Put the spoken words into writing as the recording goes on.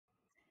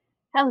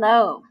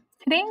Hello.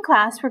 Today in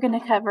class, we're going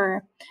to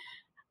cover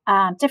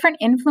different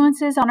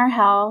influences on our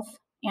health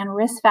and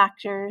risk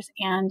factors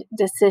and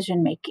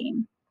decision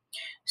making.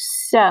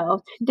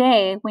 So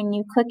today, when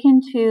you click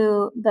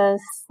into the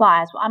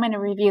slides, I'm going to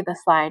review the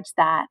slides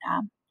that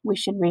we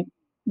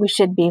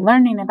should be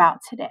learning about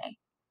today.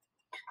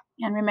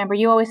 And remember,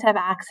 you always have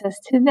access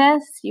to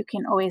this. You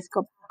can always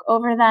go back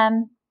over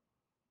them.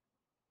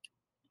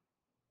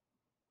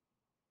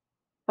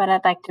 But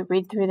I'd like to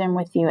read through them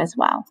with you as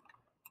well.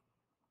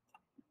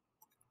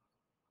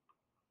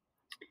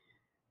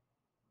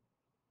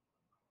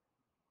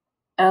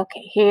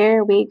 Okay,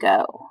 here we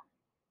go.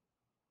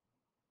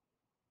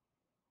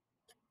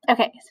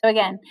 Okay, so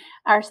again,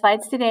 our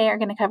slides today are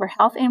going to cover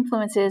health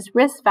influences,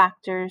 risk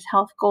factors,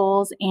 health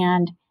goals,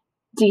 and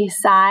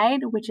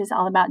decide, which is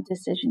all about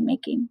decision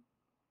making.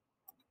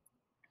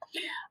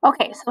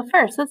 Okay, so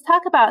first, let's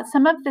talk about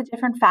some of the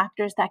different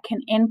factors that can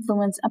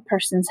influence a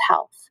person's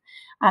health.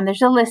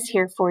 There's a list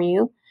here for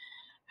you: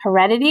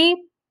 heredity,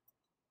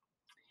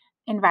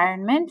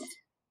 environment,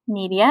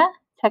 media,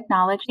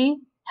 technology,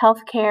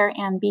 healthcare,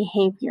 and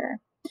behavior.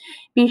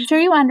 Be sure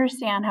you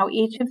understand how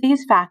each of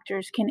these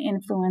factors can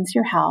influence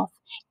your health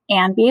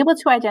and be able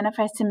to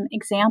identify some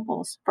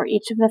examples for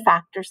each of the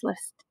factors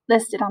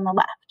listed on the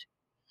left.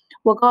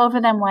 We'll go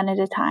over them one at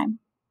a time.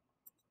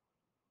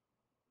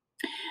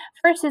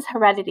 First is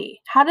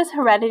heredity. How does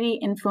heredity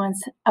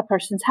influence a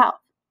person's health?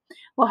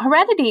 Well,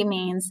 heredity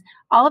means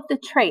all of the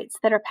traits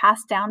that are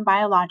passed down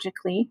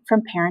biologically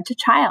from parent to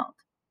child.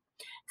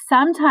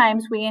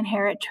 Sometimes we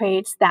inherit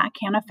traits that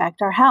can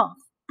affect our health.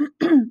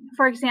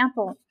 For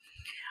example,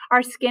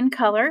 our skin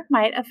color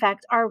might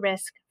affect our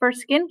risk for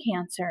skin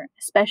cancer,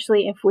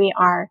 especially if we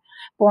are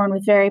born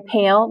with very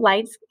pale,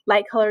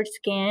 light-colored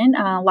skin,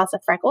 lots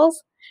of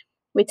freckles.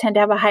 We tend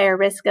to have a higher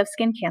risk of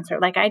skin cancer,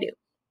 like I do.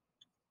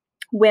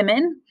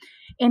 Women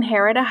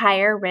inherit a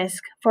higher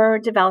risk for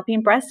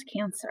developing breast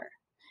cancer.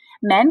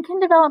 Men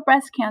can develop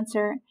breast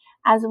cancer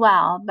as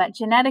well, but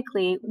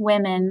genetically,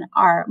 women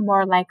are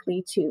more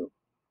likely to.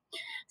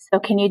 So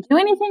can you do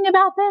anything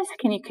about this?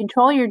 Can you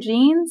control your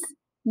genes?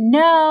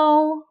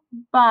 No,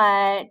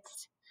 but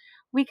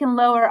we can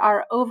lower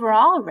our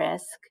overall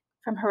risk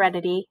from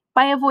heredity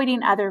by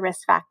avoiding other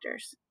risk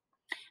factors.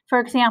 For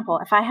example,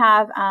 if I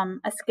have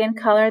a skin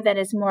color that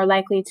is more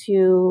likely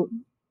to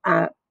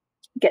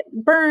get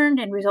burned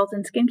and result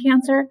in skin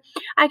cancer,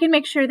 I can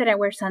make sure that I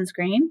wear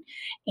sunscreen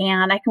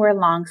and I can wear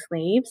long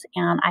sleeves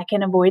and I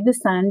can avoid the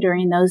sun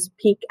during those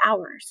peak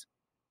hours.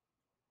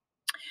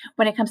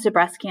 When it comes to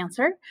breast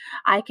cancer,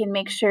 I can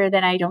make sure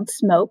that I don't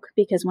smoke,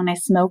 because when I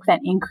smoke,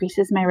 that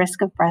increases my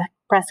risk of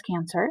breast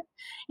cancer.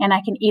 And I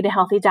can eat a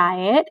healthy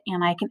diet,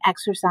 and I can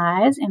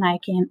exercise, and I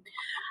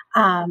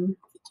can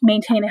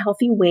maintain a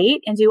healthy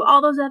weight and do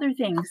all those other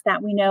things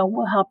that we know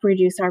will help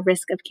reduce our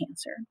risk of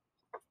cancer.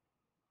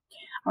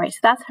 All right, so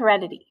that's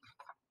heredity.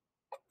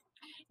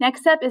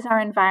 Next up is our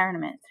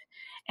environment.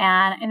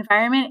 And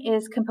environment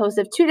is composed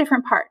of two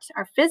different parts: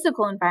 our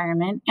physical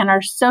environment and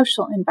our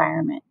social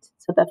environment.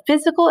 So the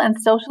physical and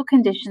social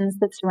conditions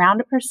that surround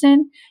a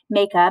person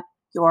make up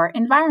your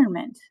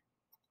environment.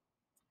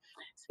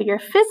 So your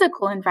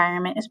physical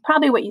environment is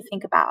probably what you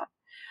think about.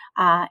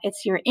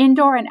 It's your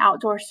indoor and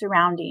outdoor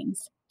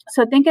surroundings.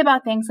 So think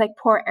about things like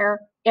poor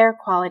air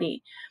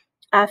quality.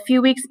 A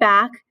few weeks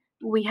back,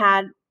 we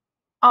had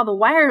all the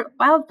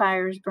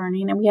wildfires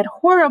burning and we had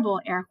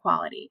horrible air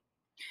quality.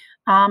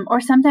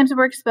 Or sometimes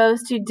we're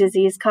exposed to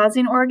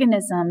disease-causing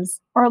organisms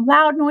or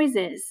loud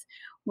noises,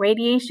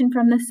 radiation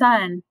from the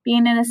sun,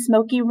 being in a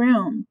smoky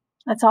room.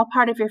 That's all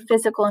part of your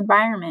physical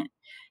environment.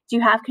 Do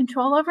you have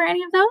control over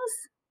any of those?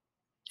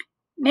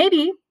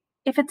 Maybe.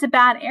 If it's a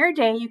bad air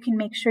day, you can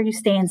make sure you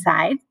stay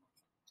inside.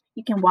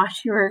 You can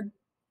wash your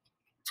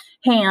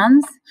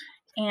hands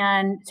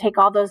and take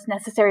all those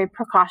necessary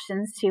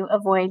precautions to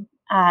avoid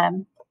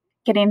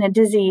getting a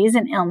disease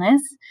and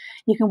illness.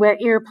 You can wear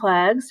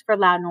earplugs for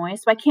loud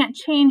noise. So I can't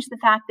change the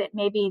fact that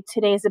maybe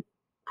today's a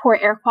poor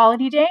air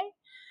quality day,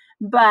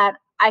 but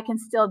I can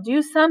still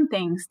do some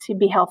things to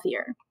be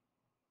healthier.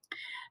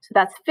 So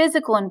that's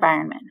physical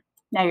environment.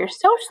 Now your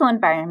social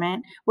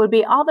environment would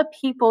be all the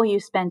people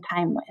you spend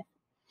time with.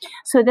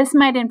 So this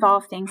might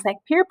involve things like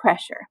peer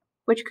pressure,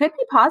 which could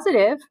be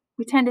positive.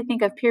 We tend to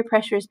think of peer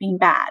pressure as being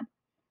bad.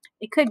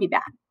 It could be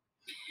bad.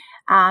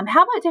 How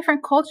about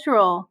different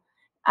cultural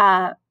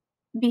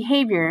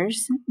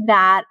behaviors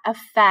that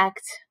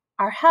affect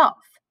our health?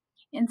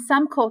 In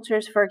some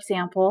cultures, for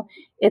example,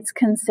 it's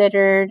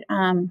considered,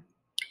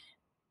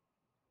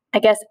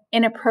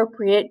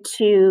 inappropriate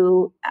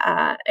to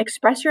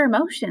express your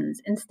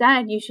emotions.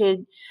 Instead, you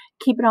should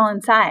keep it all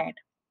inside.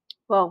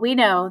 Well, we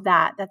know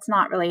that that's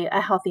not really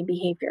a healthy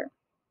behavior.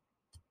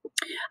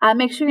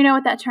 Make sure you know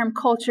what that term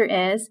culture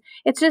is.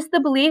 It's just the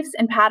beliefs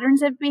and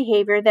patterns of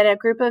behavior that a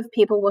group of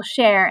people will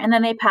share, and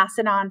then they pass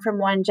it on from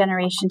one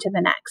generation to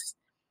the next.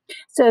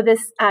 So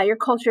this, your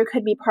culture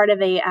could be part of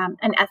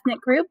an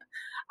ethnic group,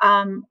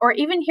 or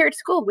even here at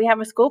school, we have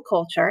a school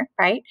culture,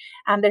 right?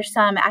 There's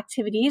some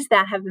activities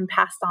that have been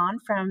passed on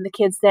from the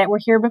kids that were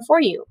here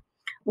before you,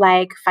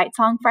 like Fight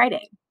Song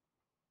Friday.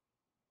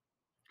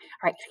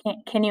 Right?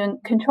 Can you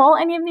control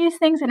any of these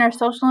things in our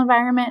social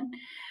environment?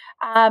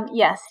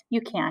 Yes,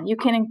 you can. You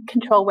can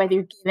control whether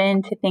you give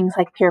in to things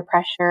like peer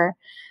pressure,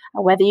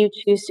 whether you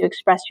choose to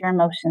express your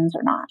emotions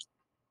or not.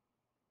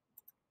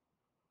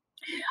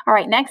 All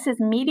right, next is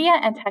media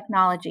and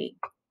technology,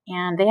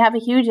 and they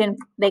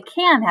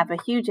can have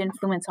a huge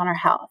influence on our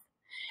health.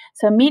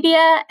 So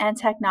media and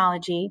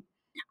technology,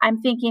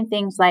 I'm thinking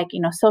things like,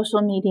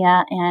 social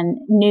media and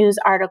news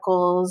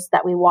articles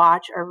that we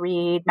watch or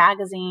read,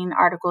 magazine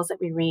articles that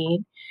we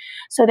read.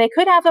 So they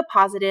could have a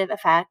positive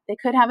effect. They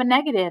could have a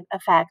negative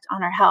effect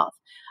on our health.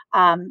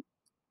 Um,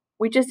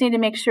 we just need to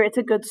make sure it's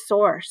a good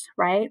source,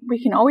 right?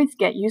 We can always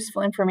get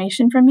useful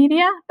information from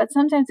media, but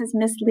sometimes it's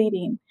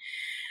misleading.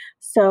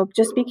 So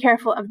just be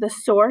careful of the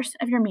source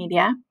of your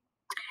media.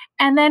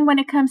 And then when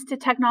it comes to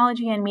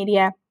technology and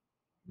media,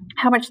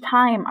 how much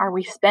time are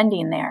we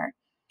spending there?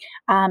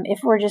 If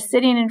we're just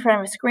sitting in front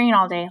of a screen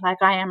all day,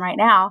 like I am right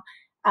now,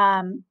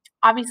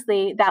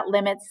 obviously that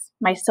limits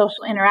my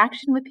social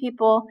interaction with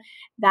people,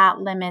 that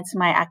limits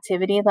my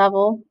activity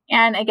level.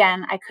 And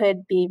again, I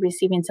could be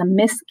receiving some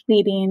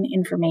misleading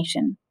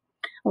information.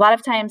 A lot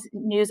of times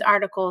news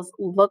articles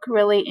look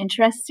really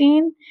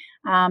interesting,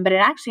 but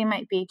it actually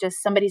might be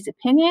just somebody's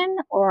opinion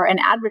or an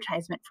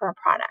advertisement for a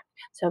product.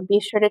 So be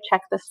sure to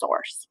check the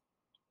source.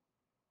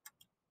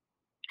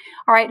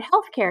 All right,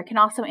 healthcare can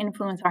also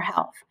influence our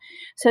health.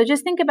 So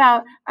just think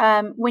about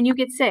when you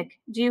get sick,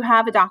 do you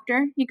have a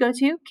doctor you go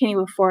to? Can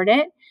you afford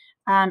it?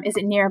 Is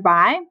it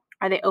nearby?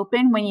 Are they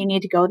open when you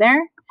need to go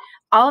there?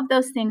 All of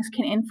those things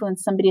can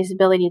influence somebody's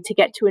ability to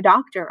get to a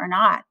doctor or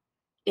not.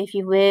 If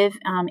you live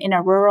in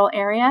a rural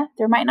area,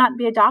 there might not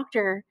be a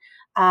doctor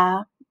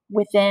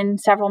within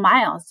several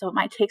miles, so it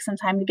might take some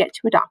time to get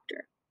to a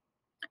doctor.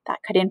 That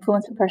could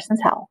influence a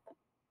person's health.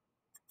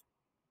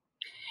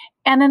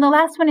 And then the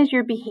last one is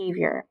your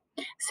behavior.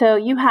 So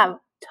you have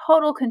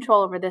total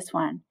control over this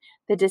one.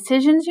 The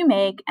decisions you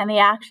make and the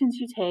actions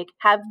you take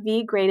have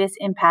the greatest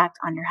impact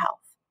on your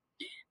health.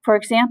 For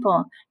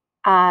example,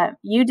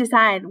 you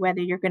decide whether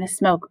you're going to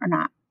smoke or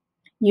not.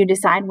 You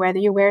decide whether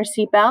you wear a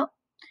seatbelt,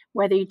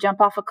 whether you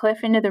jump off a cliff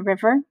into the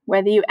river,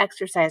 whether you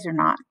exercise or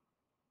not.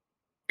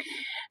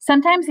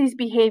 Sometimes these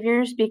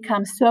behaviors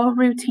become so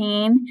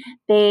routine,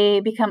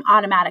 they become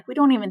automatic. We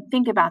don't even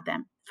think about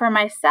them. For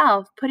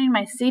myself, putting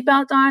my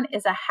seatbelt on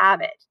is a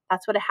habit.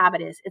 That's what a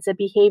habit is. It's a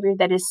behavior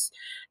that is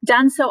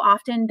done so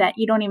often that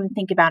you don't even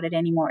think about it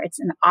anymore. It's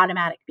an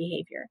automatic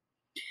behavior.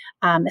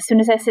 As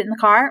soon as I sit in the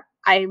car,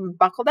 I'm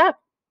buckled up.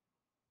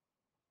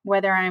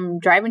 Whether I'm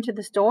driving to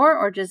the store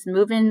or just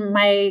moving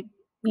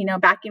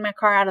backing my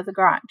car out of the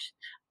garage,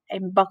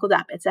 I'm buckled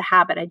up. It's a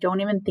habit. I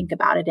don't even think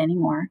about it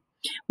anymore.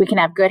 We can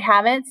have good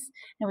habits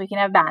and we can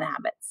have bad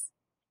habits.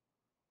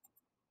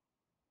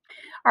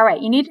 All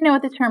right, you need to know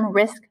what the term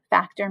risk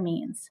factor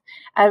means.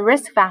 A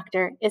risk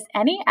factor is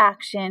any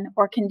action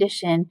or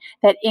condition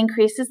that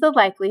increases the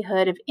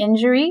likelihood of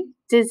injury,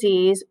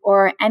 disease,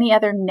 or any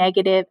other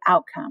negative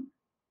outcome.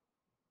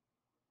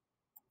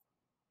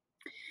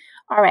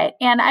 All right,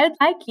 and I would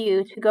like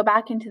you to go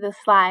back into the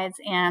slides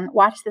and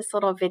watch this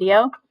little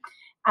video.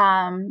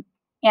 And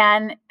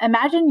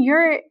imagine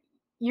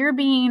you're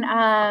being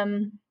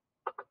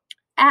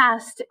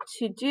asked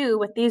to do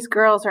what these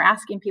girls are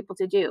asking people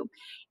to do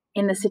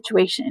in the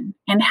situation.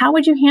 And how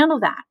would you handle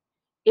that?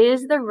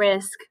 Is the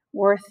risk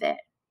worth it?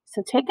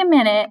 So take a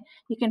minute.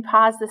 You can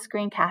pause the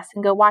screencast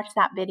and go watch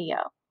that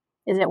video.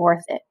 Is it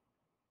worth it?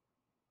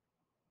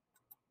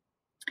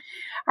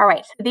 All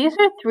right, so these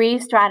are 3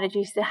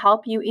 strategies to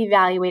help you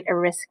evaluate a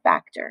risk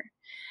factor.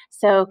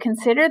 So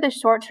consider the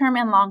short-term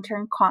and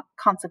long-term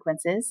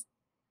consequences.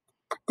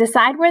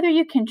 Decide whether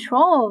you can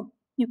control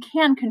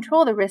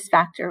the risk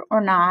factor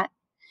or not,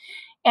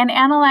 and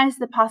analyze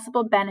the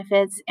possible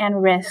benefits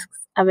and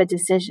risks of a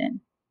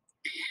decision.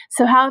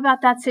 So how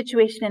about that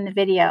situation in the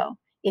video?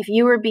 If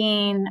you were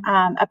being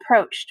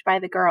approached by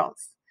the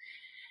girls,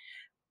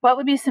 what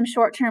would be some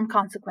short-term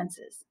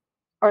consequences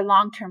or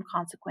long-term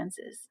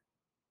consequences?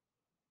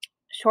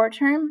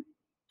 Short-term,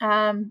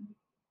 I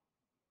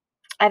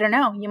don't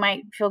know. You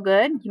might feel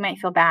good. You might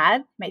feel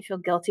bad. You might feel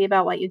guilty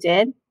about what you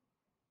did.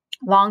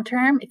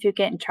 Long-term, if you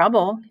get in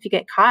trouble, if you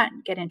get caught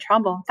and get in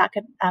trouble, that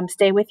could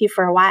stay with you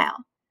for a while.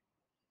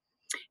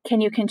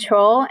 Can you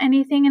control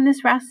anything in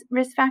this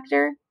risk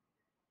factor?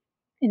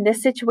 In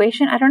this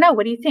situation? I don't know.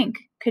 What do you think?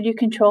 Could you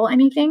control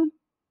anything?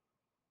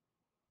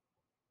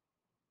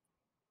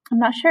 I'm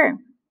not sure.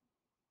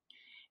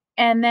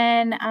 And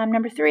then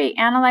number 3,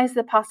 analyze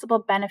the possible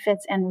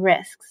benefits and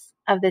risks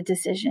of the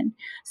decision.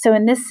 So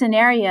in this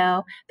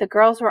scenario, the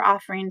girls were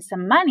offering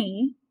some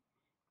money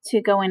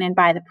to go in and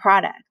buy the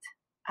product.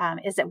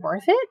 Is it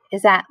worth it?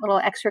 Is that little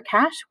extra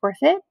cash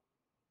worth it?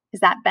 Is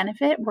that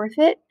benefit worth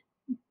it?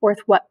 Worth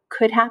what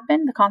could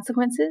happen, the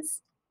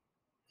consequences?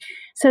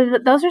 So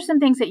those are some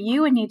things that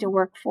you would need to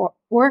work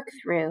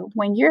through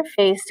when you're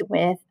faced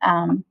with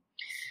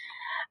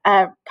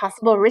a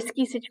possible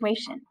risky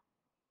situation.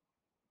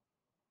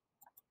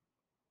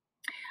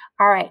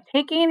 All right,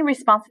 taking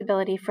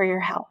responsibility for your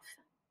health.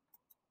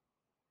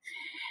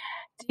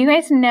 Do you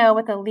guys know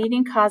what the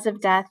leading cause of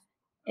death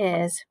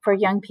is for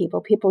young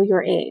people, people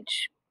your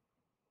age.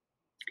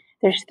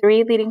 There's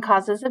 3 leading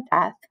causes of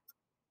death,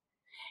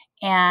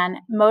 and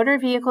motor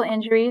vehicle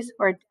injuries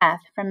or death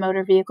from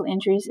motor vehicle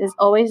injuries is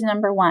always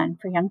number 1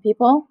 for young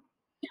people.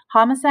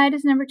 Homicide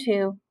is number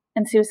 2,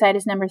 and suicide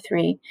is number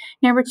 3.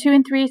 Number 2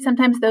 and 3,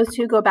 sometimes those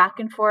two go back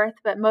and forth,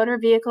 but motor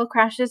vehicle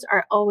crashes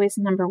are always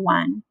number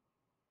 1.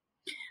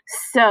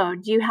 So,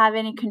 do you have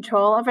any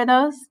control over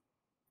those?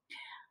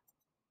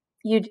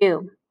 You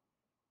do.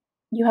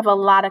 You have a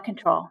lot of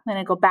control. I'm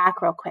going to go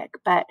back real quick,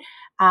 but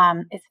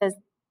it says,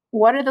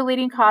 what are the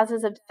leading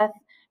causes of death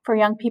for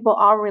young people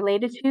all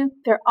related to?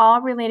 They're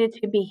all related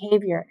to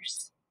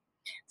behaviors.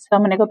 So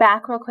I'm going to go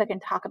back real quick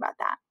and talk about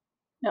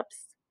that. Oops.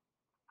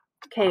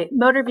 Okay,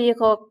 motor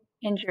vehicle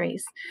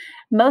injuries.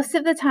 Most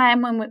of the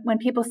time when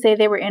people say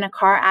they were in a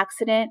car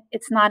accident,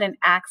 it's not an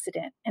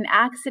accident. An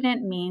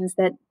accident means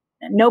that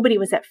nobody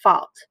was at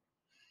fault.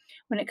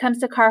 When it comes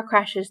to car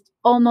crashes,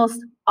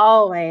 almost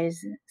always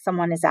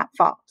someone is at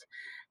fault.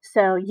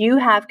 So you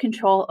have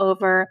control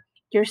over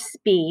your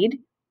speed.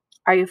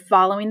 Are you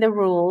following the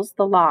rules,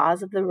 the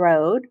laws of the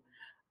road?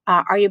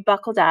 Are you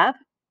buckled up?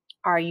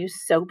 Are you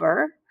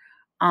sober?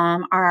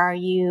 Are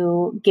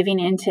you giving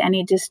in to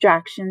any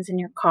distractions in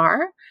your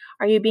car?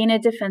 Are you being a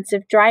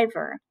defensive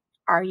driver?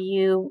 Are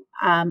you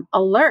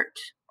alert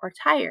or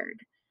tired?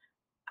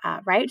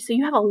 Right? So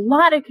you have a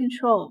lot of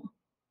control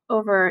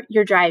over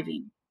your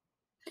driving.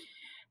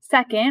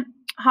 Second,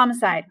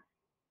 homicide.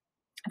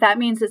 That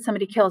means that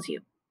somebody kills you.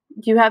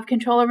 Do you have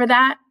control over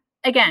that?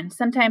 Again,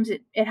 sometimes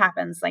it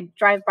happens, like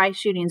drive-by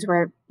shootings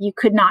where you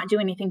could not do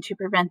anything to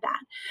prevent that.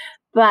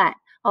 But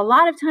a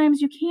lot of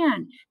times you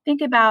can.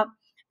 Think about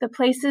the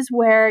places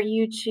where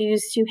you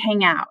choose to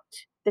hang out,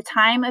 the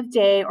time of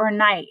day or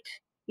night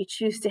you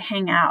choose to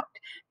hang out,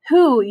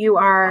 who you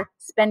are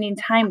spending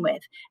time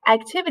with,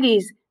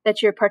 activities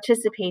that you're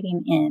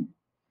participating in,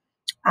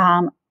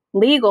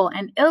 legal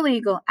and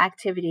illegal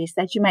activities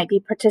that you might be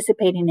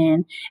participating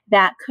in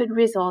that could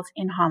result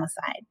in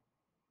homicide.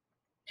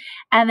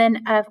 And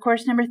then, of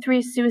course, number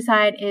 3,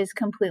 suicide is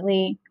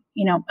completely,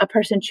 a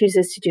person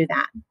chooses to do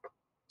that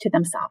to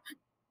themselves.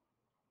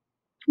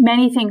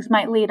 Many things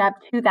might lead up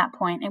to that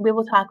point, and we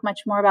will talk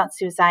much more about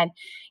suicide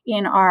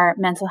in our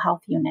mental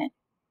health unit.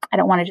 I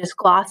don't want to just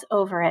gloss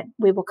over it.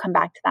 We will come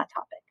back to that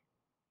topic.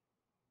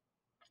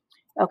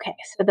 Okay,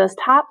 so those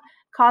top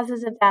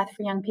causes of death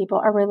for young people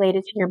are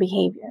related to your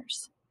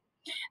behaviors.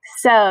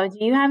 So,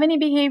 do you have any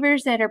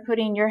behaviors that are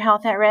putting your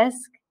health at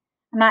risk?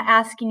 I'm not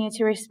asking you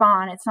to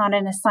respond. It's not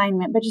an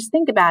assignment, but just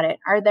think about it.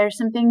 Are there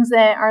some things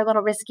that are a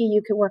little risky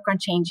you could work on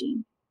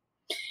changing?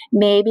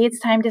 Maybe it's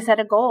time to set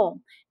a goal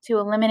to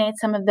eliminate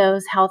some of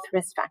those health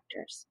risk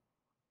factors.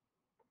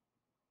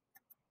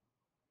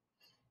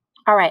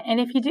 All right, and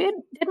if you did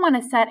want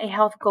to set a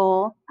health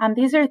goal,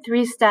 these are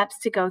 3 steps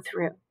to go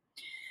through.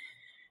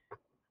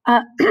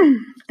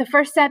 The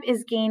first step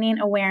is gaining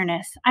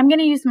awareness. I'm going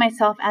to use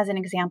myself as an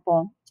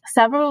example.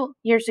 Several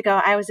years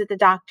ago, I was at the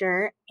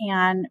doctor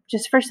and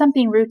just for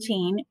something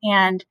routine,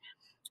 and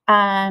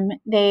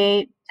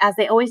they, as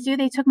they always do,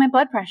 they took my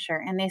blood pressure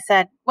and they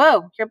said,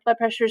 "Whoa, your blood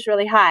pressure is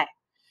really high.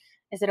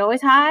 Is it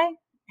always high?"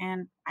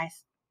 And I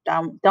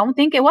don't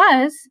think it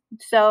was.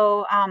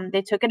 So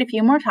they took it a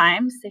few more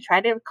times. They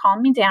tried to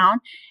calm me down.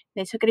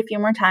 They took it a few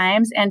more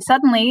times. And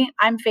suddenly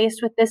I'm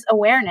faced with this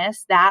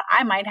awareness that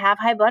I might have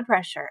high blood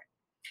pressure.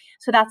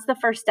 So that's the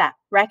first step.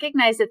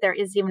 Recognize that there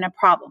is even a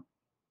problem.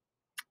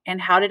 And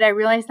how did I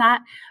realize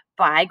that?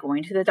 By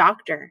going to the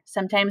doctor.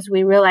 Sometimes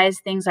we realize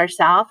things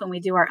ourselves and we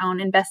do our own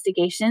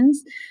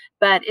investigations,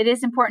 but it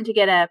is important to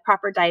get a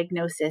proper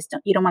diagnosis.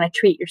 You don't want to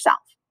treat yourself.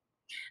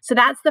 So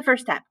that's the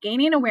first step,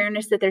 gaining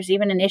awareness that there's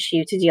even an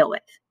issue to deal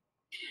with.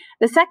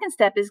 The second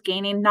step is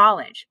gaining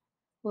knowledge,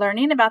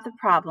 learning about the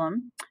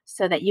problem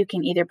so that you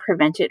can either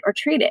prevent it or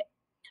treat it.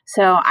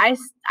 So I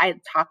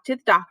talked to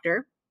the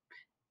doctor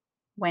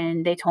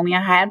when they told me I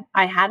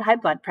had high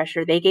blood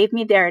pressure. They gave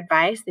me their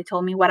advice. They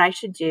told me what I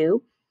should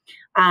do.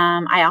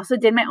 I also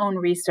did my own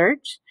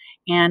research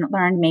and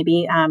learned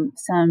maybe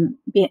some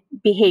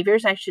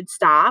behaviors I should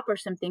stop or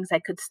some things I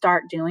could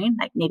start doing,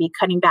 like maybe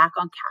cutting back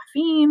on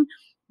caffeine,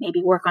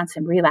 maybe work on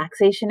some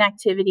relaxation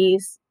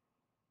activities,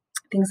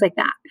 things like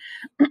that,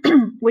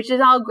 which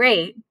is all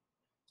great,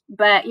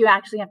 but you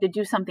actually have to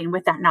do something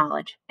with that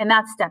knowledge. And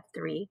that's step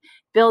 3,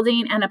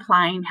 building and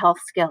applying health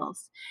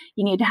skills.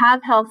 You need to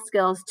have health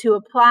skills to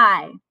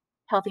apply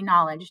healthy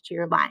knowledge to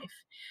your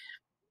life.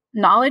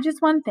 Knowledge is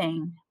one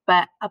thing,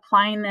 but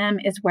applying them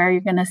is where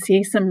you're going to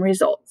see some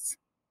results.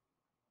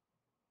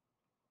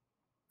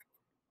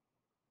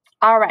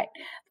 All right,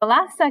 the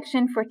last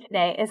section for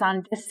today is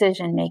on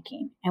decision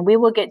making, and we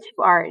will get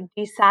to our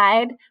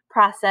decide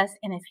process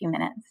in a few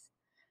minutes.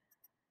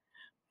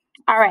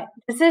 All right,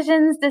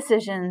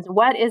 decisions.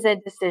 What is a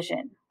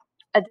decision?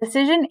 A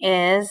decision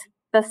is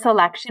the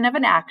selection of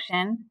an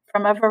action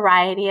from a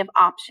variety of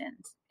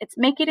options. It's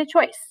making a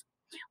choice.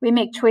 We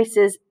make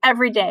choices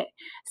every day.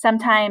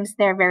 Sometimes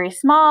they're very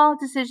small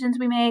decisions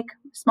we make,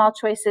 small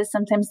choices.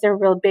 Sometimes they're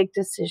real big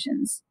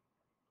decisions.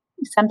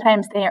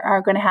 Sometimes they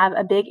are going to have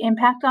a big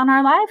impact on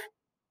our life.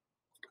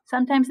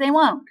 Sometimes they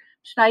won't.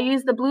 Should I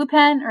use the blue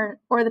pen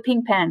or the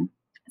pink pen?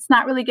 It's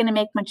not really going to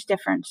make much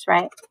difference,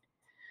 right?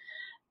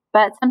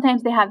 But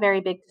sometimes they have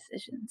very big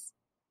decisions.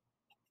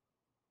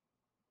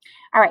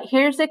 All right,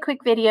 here's a quick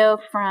video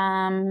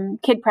from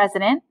Kid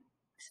President.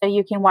 So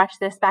you can watch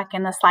this back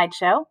in the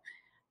slideshow.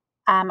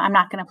 I'm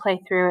not going to play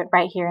through it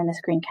right here in the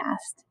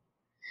screencast.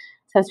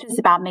 So it's just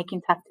about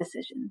making tough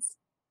decisions.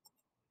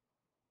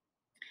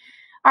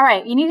 All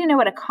right, you need to know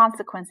what a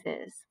consequence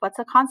is. What's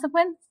a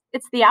consequence?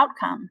 It's the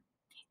outcome.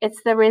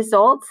 It's the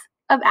results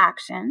of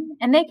action,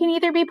 and they can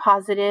either be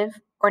positive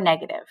or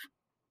negative.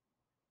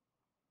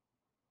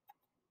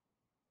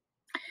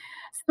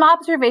 Some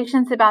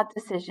observations about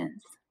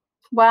decisions.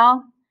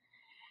 Well,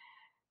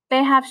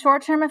 they have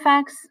short-term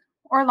effects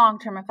or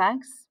long-term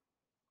effects.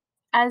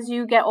 As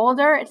you get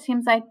older, it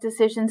seems like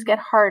decisions get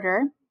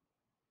harder.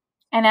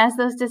 And as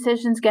those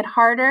decisions get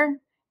harder,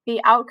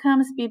 the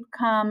outcomes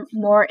become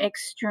more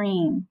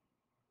extreme.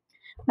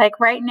 Like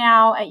right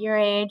now at your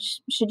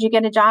age, should you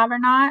get a job or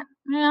not?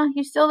 Yeah,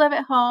 you still live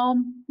at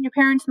home. Your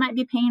parents might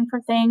be paying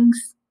for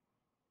things.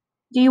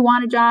 Do you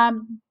want a job?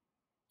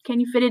 Can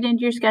you fit it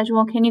into your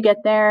schedule? Can you get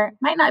there?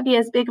 Might not be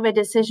as big of a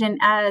decision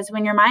as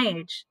when you're my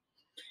age.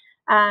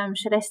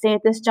 Should I stay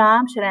at this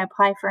job? Should I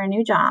apply for a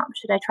new job?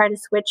 Should I try to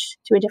switch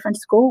to a different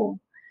school?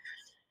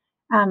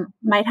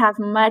 Might have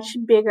much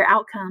bigger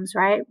outcomes,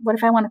 right? What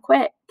if I want to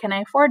quit? Can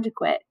I afford to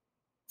quit?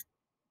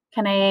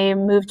 Can I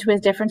move to a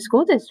different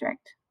school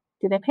district?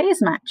 Do they pay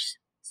as much?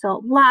 So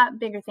a lot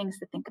bigger things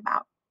to think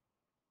about.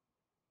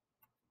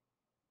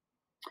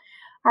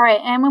 All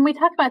right, and when we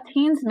talk about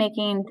teens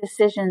making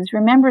decisions,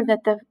 remember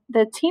that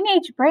the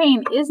teenage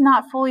brain is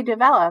not fully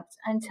developed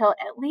until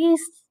at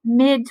least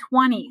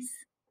mid-20s.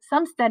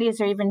 Some studies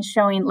are even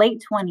showing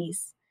late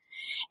 20s.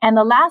 And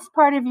the last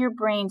part of your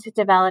brain to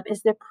develop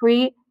is the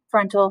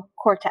prefrontal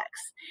cortex.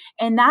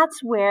 And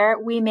that's where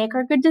we make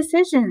our good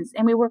decisions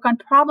and we work on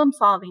problem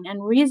solving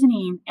and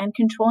reasoning and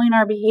controlling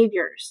our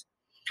behaviors.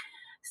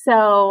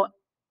 So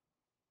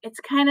it's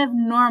kind of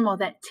normal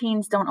that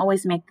teens don't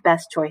always make the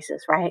best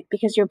choices, right?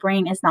 Because your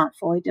brain is not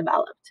fully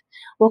developed.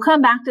 We'll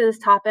come back to this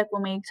topic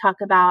when we talk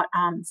about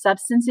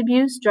substance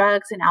abuse,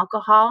 drugs, and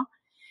alcohol.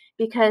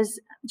 Because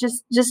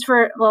just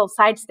for a little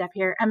sidestep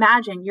here,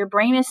 imagine your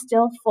brain is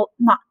still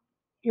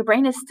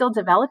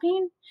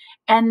developing,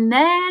 and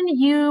then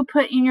you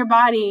put in your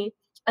body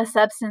a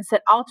substance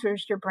that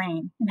alters your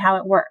brain and how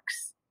it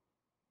works.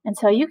 And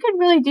so you could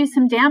really do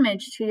some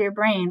damage to your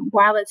brain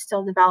while it's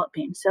still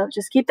developing. So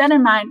just keep that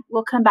in mind.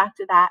 We'll come back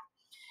to that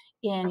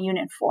in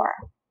Unit 4.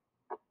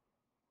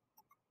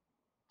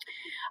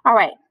 All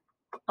right,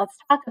 let's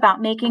talk about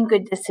making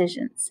good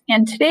decisions.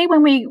 And today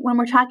when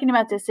we're talking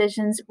about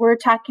decisions, we're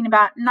talking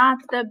about not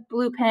the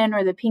blue pen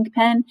or the pink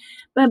pen,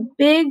 but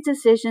big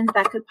decisions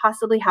that could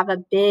possibly have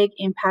a big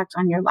impact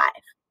on your life.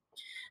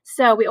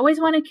 So we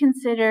always want to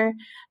consider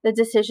the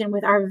decision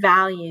with our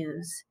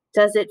values.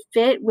 Does it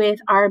fit with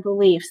our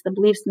beliefs, the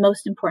beliefs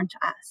most important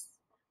to us?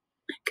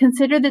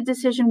 Consider the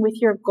decision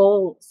with your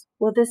goals.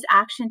 Will this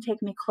action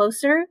take me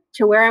closer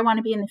to where I want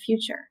to be in the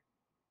future?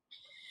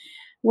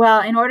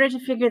 Well, in order to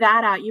figure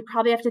that out, you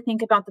probably have to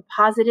think about the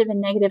positive and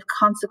negative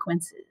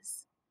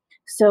consequences.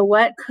 So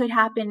what could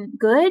happen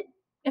good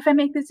if I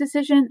make this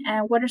decision,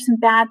 and what are some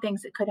bad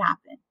things that could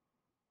happen?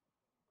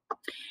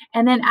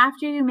 And then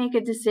after you make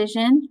a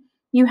decision,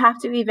 you have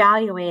to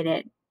evaluate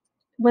it.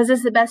 Was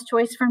this the best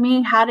choice for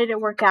me? How did it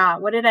work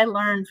out? What did I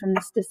learn from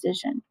this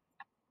decision?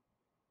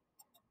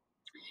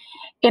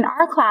 In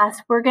our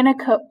class, we're going to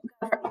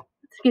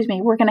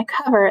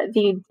cover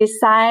the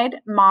DECIDE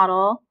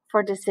model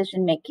for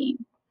decision making.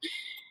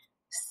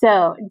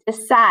 So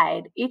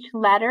DECIDE, each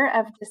letter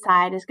of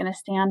DECIDE is going to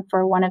stand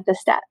for one of the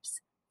steps.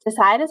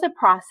 DECIDE is a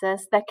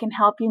process that can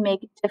help you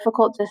make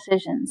difficult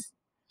decisions.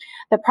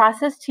 The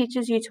process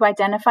teaches you to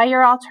identify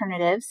your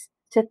alternatives,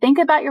 to think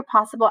about your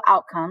possible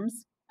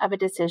outcomes of a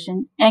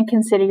decision, and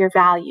consider your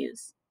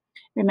values.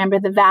 Remember,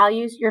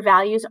 your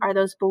values are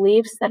those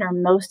beliefs that are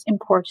most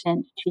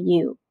important to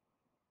you.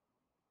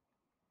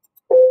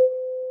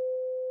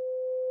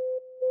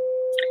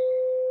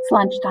 It's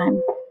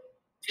lunchtime.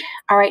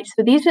 All right,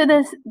 so these are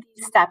these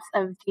steps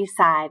of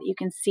DECIDE. You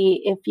can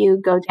see if you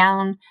go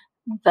down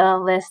the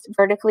list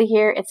vertically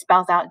here, it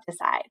spells out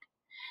DECIDE.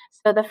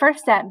 So the first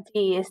step,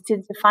 D, is to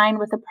define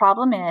what the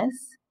problem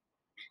is.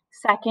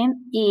 Second,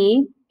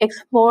 E,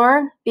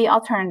 explore the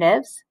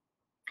alternatives.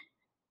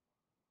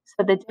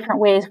 So the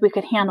different ways we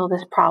could handle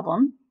this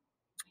problem.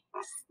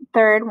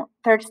 Third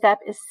step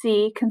is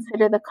C,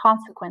 consider the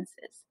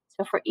consequences.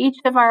 So for each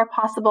of our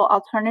possible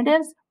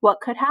alternatives, what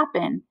could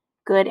happen,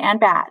 good and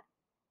bad?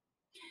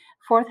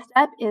 Fourth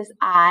step is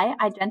I,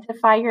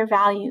 identify your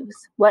values.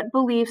 What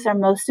beliefs are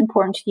most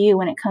important to you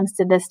when it comes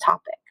to this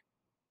topic?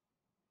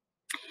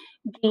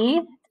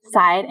 D,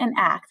 decide and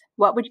act.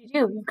 What would you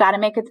do? You've got to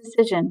make a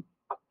decision.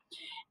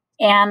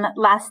 And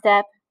last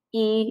step,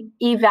 E,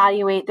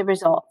 evaluate the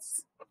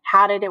results.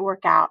 How did it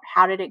work out?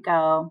 How did it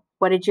go?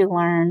 What did you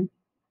learn?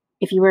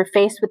 If you were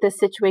faced with this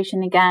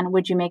situation again,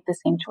 would you make the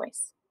same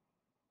choice?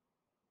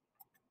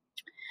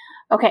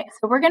 Okay,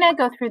 so we're going to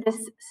go through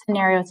this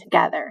scenario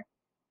together.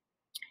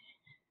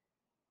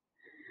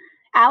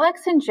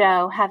 Alex and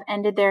Joe have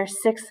ended their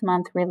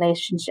 6-month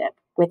relationship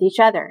with each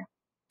other.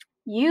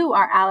 You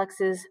are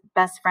Alex's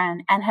best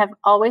friend and have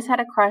always had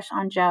a crush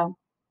on Joe.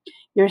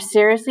 You're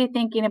seriously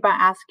thinking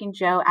about asking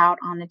Joe out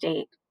on a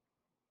date.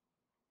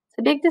 It's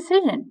a big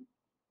decision.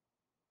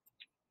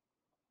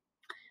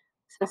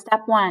 So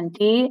step 1,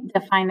 D,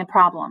 define the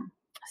problem.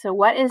 So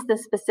what is the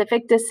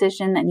specific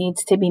decision that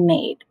needs to be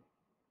made?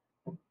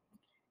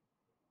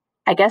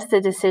 I guess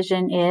the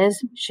decision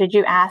is, should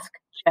you ask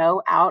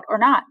Joe out or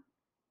not?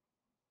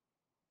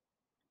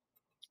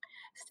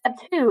 Step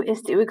 2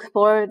 is to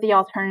explore the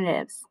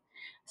alternatives.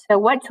 So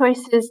what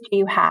choices do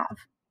you have?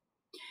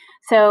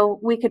 So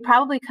we could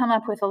probably come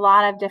up with a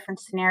lot of different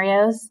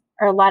scenarios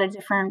or a lot of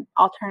different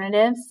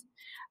alternatives,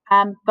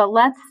 but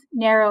let's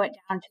narrow it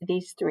down to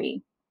these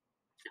 3.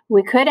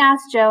 We could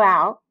ask Joe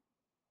out,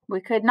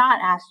 we could not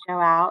ask Joe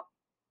out,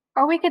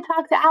 or we could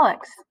talk to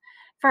Alex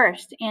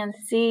first and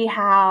see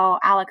how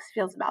Alex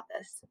feels about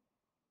this.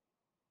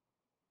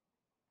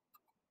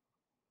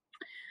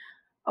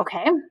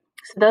 Okay,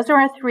 so those are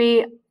our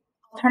 3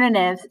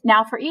 alternatives.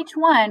 Now for each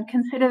one,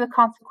 consider the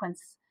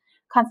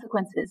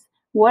consequences.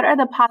 What are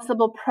the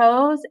possible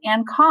pros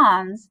and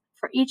cons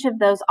for each of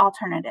those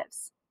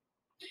alternatives?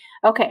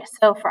 Okay,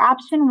 so for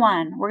option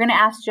 1, we're going to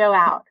ask Joe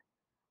out.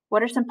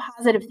 What are some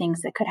positive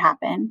things that could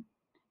happen?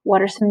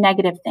 What are some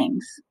negative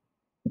things?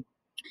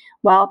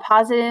 Well,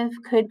 positive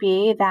could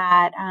be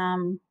that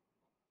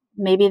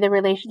maybe the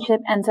relationship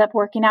ends up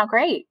working out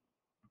great.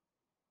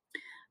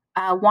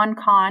 One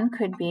con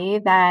could be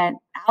that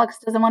Alex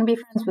doesn't want to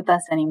be friends with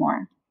us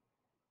anymore.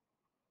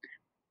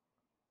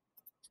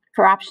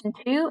 For option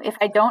 2, if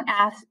I don't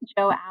ask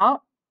Joe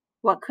out,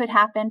 what could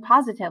happen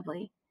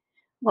positively?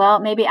 Well,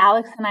 maybe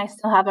Alex and I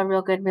still have a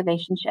real good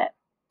relationship.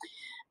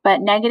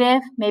 But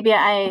negative, maybe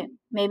I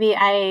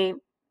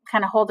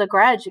kind of hold a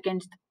grudge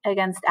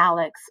against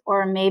Alex,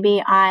 or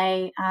maybe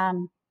I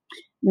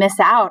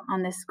miss out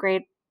on this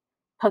great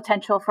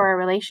potential for a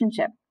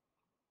relationship.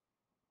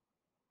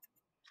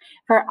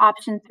 For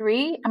option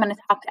 3, I'm going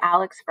to talk to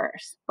Alex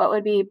first. What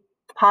would be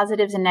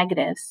positives and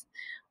negatives?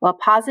 Well,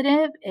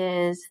 positive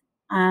is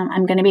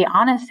I'm going to be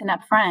honest and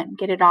upfront,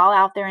 get it all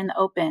out there in the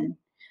open,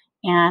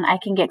 and I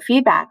can get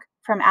feedback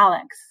from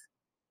Alex.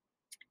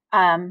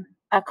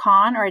 A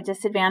con or a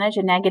disadvantage,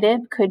 a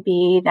negative, could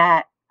be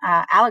that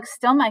Alex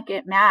still might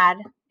get mad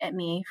at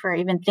me for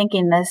even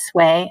thinking this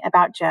way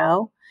about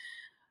Joe.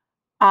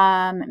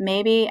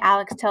 Maybe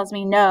Alex tells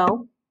me,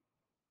 no,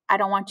 I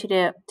don't want you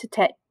to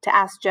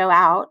ask Joe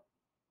out.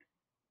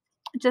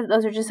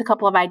 Those are just a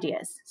couple of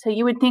ideas. So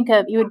you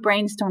would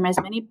brainstorm as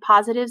many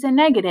positives and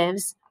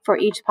negatives for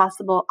each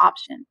possible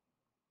option.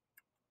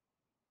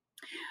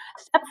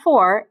 Step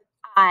 4,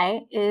 I,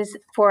 is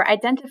for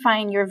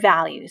identifying your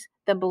values,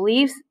 the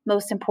beliefs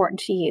most important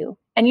to you.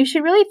 And you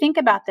should really think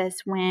about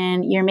this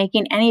when you're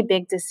making any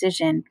big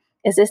decision.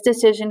 Is this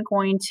decision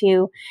going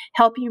to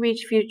help you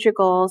reach future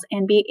goals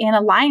and be in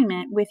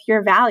alignment with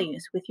your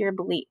values, with your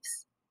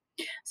beliefs?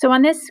 So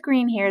on this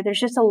screen here, there's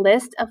just a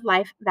list of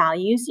life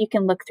values. You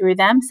can look through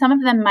them. Some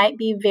of them might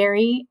be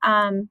very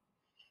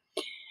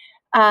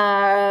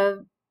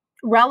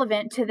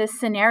relevant to this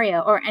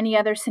scenario or any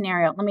other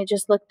scenario. Let me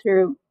just look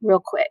through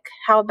real quick.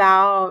 How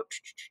about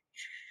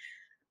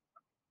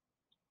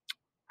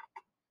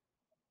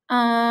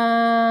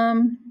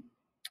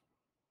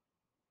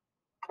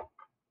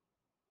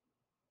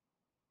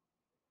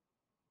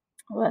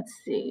let's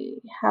see.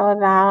 How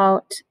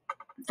about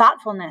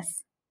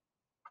thoughtfulness?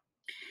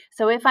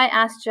 So if I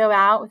ask Joe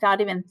out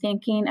without even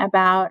thinking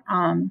about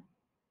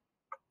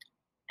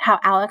how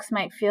Alex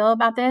might feel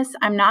about this,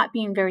 I'm not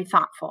being very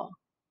thoughtful,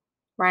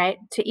 right,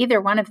 to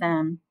either one of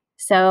them.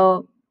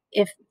 So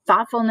if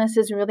thoughtfulness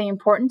is really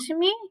important to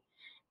me,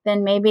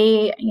 then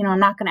maybe, I'm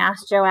not going to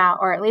ask Joe out,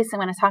 or at least I'm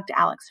going to talk to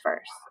Alex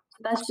first. So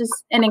that's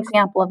just an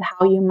example of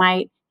how you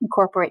might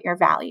incorporate your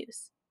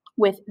values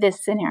with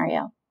this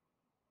scenario.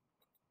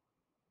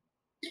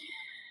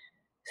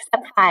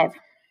 Step 5,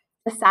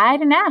 decide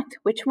and act.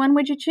 Which one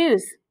would you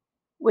choose?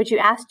 Would you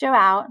ask Joe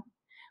out?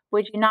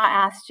 Would you not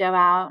ask Joe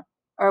out?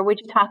 Or would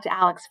you talk to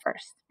Alex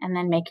first and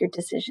then make your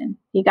decision?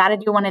 You got to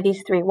do one of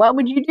these 3. What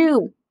would you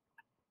do?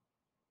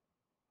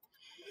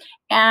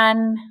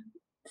 And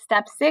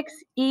step 6,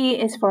 E,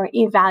 is for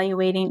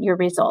evaluating your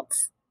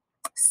results.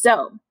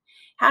 So,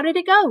 how did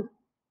it go?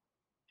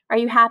 Are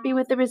you happy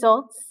with the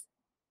results?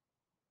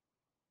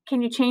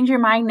 Can you change your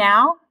mind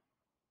now?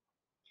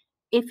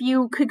 If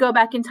you could go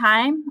back in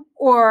time,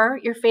 or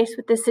you're faced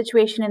with this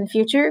situation in the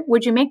future,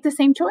 would you make the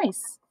same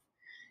choice?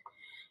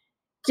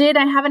 Did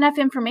I have enough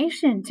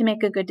information to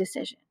make a good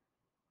decision?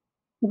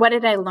 What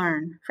did I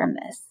learn from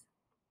this?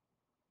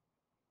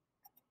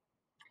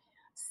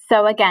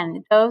 So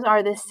again, those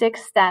are the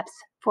 6 steps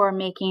for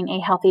making a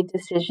healthy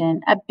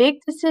decision, a big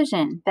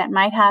decision that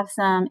might have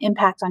some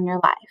impact on your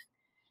life.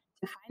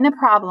 Define the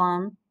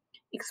problem,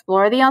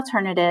 explore the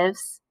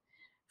alternatives.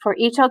 For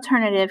each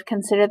alternative,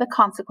 consider the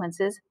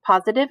consequences,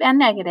 positive and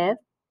negative.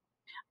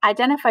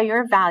 Identify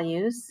your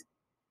values.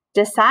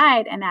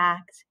 decide and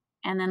act,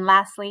 and then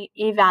lastly,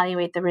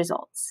 evaluate the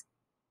results.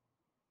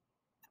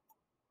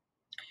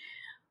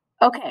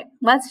 Okay,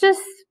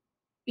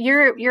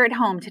 you're at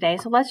home today,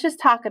 so let's just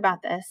talk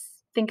about this.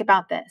 Think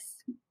about this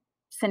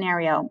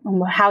scenario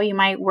and how you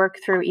might work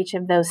through each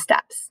of those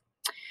steps.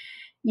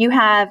 You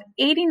have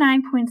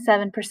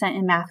 89.7%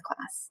 in math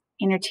class,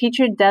 and your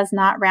teacher does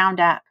not round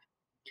up.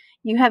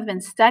 You have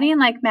been studying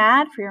like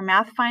mad for your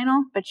math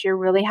final, but you're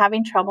really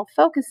having trouble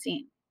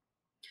focusing.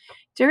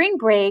 During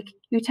break,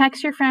 you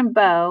text your friend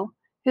Bo,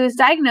 who is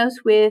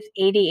diagnosed with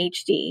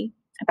ADHD,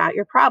 about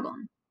your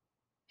problem.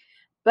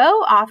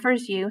 Bo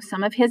offers you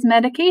some of his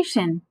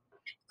medication,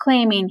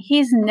 claiming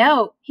he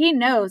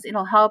knows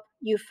it'll help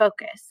you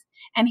focus,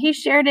 and he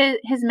shared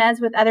his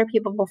meds with other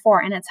people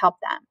before, and it's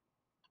helped them.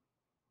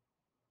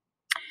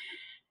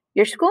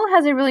 Your school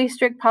has a really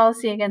strict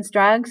policy against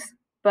drugs,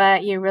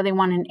 but you really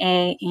want an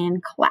A in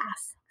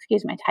class.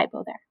 Excuse my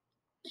typo there.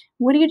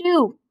 What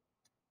do?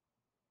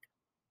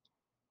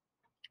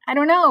 I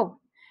don't know.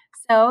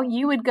 So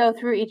you would go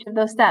through each of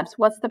those steps.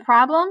 What's the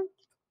problem?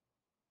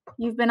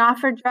 You've been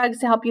offered drugs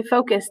to help you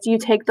focus. Do you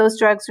take those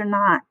drugs or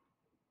not?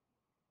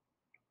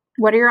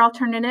 What are your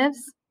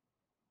alternatives?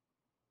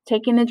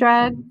 Taking the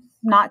drug,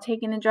 not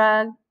taking the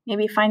drug,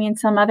 maybe finding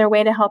some other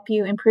way to help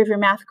you improve your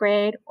math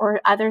grade or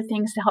other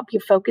things to help you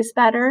focus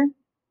better.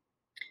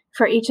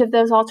 For each of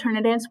those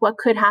alternatives, what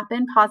could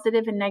happen,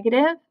 positive and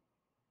negative?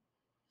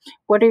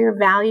 What are your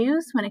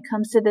values when it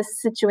comes to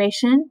this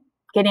situation?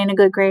 Getting a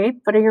good grade,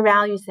 what are your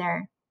values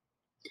there?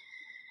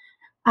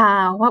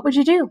 What would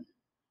you do?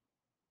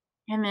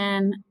 And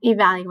then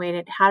evaluate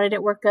it. How did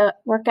it work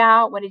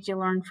out? What did you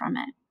learn from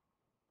it?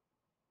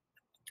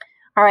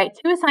 All right,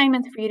 2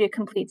 assignments for you to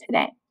complete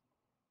today.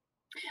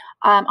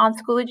 On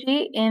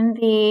Schoology, in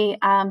the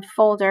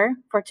folder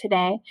for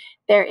today,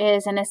 there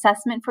is an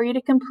assessment for you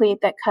to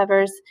complete that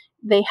covers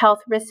the health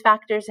risk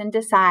factors and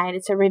decide.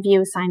 It's a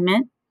review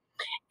assignment.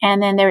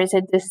 And then there is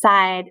a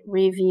decide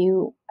worksheet.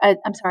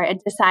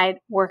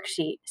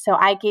 So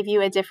I give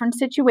you a different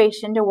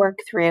situation to work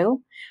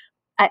through.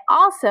 I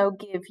also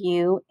give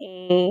you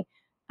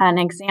an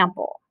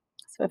example.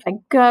 So if I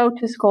go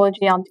to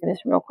Schoology, I'll do this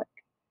real quick.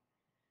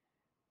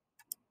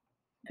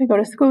 If I go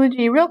to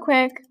Schoology real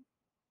quick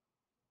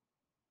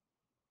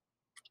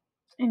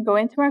and go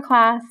into our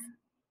class,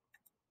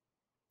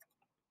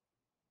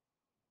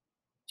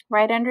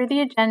 right under the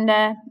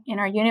agenda in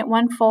our Unit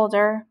 1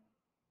 folder,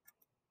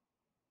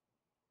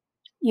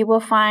 you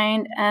will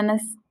find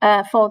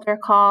a folder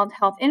called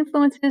Health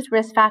Influences,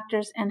 Risk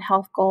Factors, and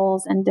Health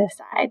Goals, and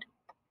Decide.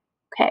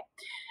 Okay,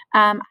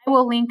 I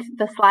will link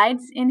the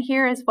slides in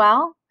here as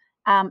well.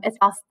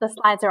 The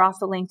slides are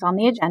also linked on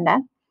the agenda.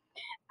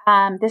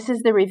 This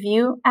is the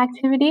review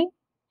activity,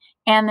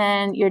 and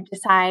then your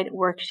Decide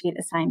worksheet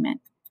assignment.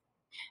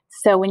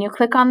 So when you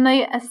click on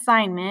the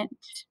assignment,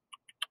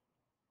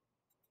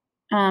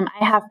 I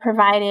have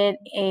provided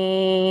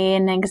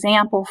an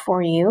example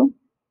for you.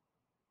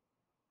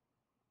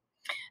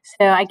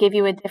 So I give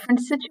you a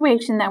different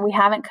situation that we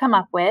haven't come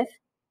up with,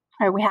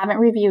 or we haven't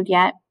reviewed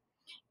yet,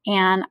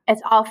 and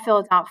it's all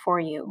filled out for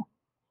you.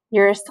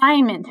 Your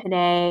assignment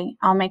today,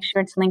 I'll make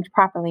sure it's linked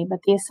properly, but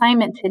the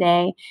assignment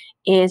today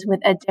is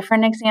with a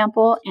different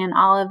example, and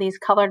all of these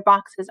colored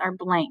boxes are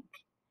blank.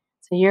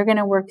 So you're going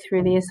to work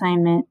through the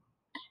assignment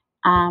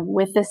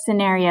with the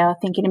scenario,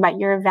 thinking about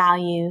your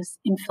values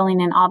and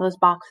filling in all those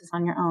boxes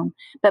on your own.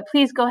 But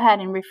please go ahead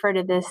and refer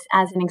to this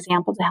as an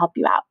example to help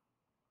you out.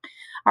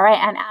 All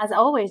right, and as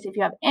always, if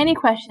you have any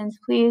questions,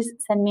 please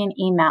send me an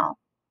email.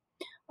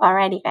 All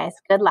righty, guys,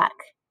 good luck.